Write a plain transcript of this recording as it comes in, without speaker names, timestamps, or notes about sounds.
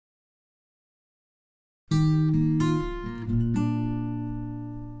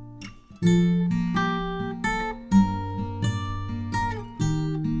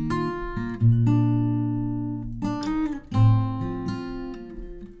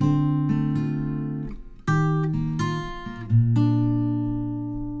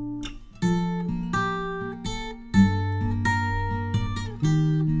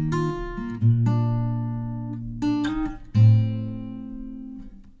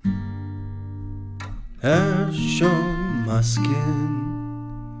Ash on my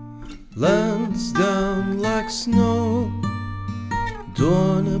skin lands down like snow.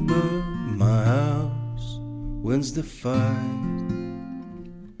 Dawn above my house wins the fight.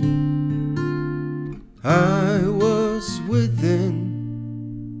 I was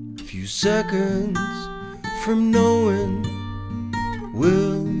within a few seconds from knowing,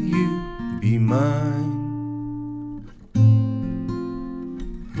 will you be mine?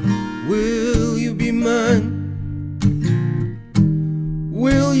 Will you be mine?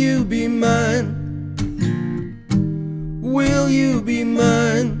 Will you be mine? Will you be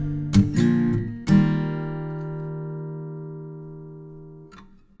mine?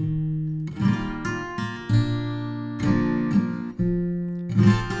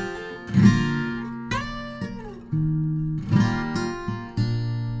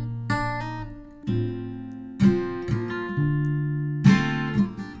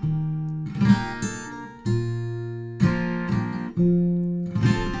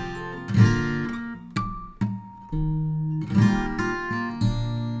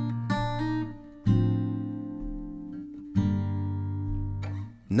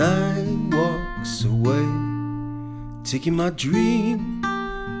 Night walks away, taking my dream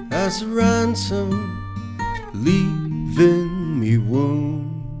as a ransom, leaving me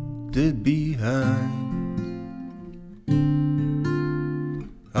wounded behind.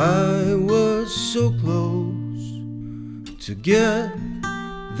 I was so close to get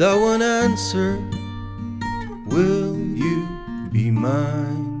that one answer, will you be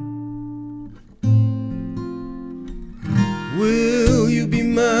mine? Will you be